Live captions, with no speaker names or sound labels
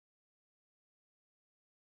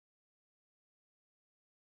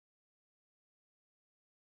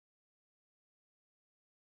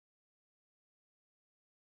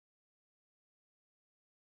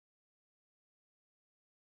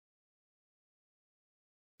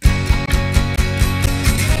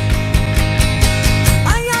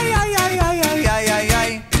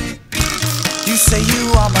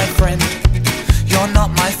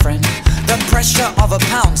pressure of a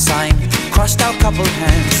pound sign crushed our coupled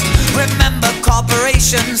hands. Remember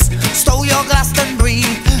corporations stole your Glastonbury.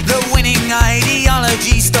 The winning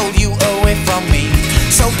ideology stole you away from me.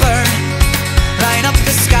 So burn, light up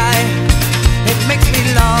the sky. It makes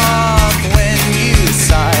me laugh when you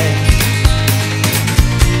sigh.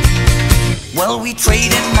 Well, we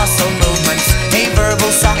trade in muscle movements, a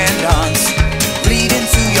verbal song and dance. Bleed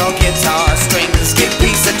into your guitar strings, give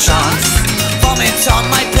peace a chance. Vomit on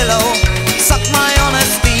my pillow, suck my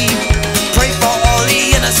honesty. Pray for all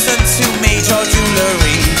the innocents who made your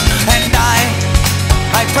jewelry. And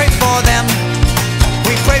I pray for them.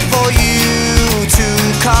 We pray for you to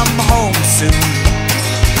come home soon.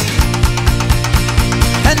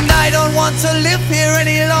 And I don't want to live here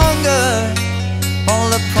any longer. All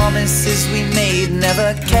the promises we made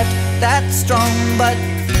never kept that strong. But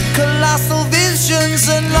colossal visions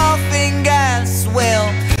and laughing gas, well,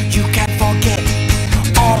 you can't forget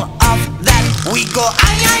all of that. We go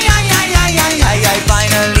ay ay ay ay ay ay ay ay.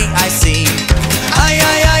 Finally I see ay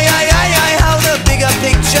ay ay ay ay ay how the bigger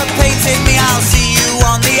picture painted me. I'll see you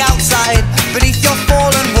on the outside beneath your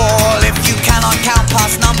fallen wall. If you cannot count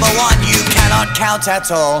past number one, you cannot count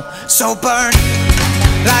at all. So burn,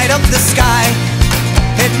 light up the sky.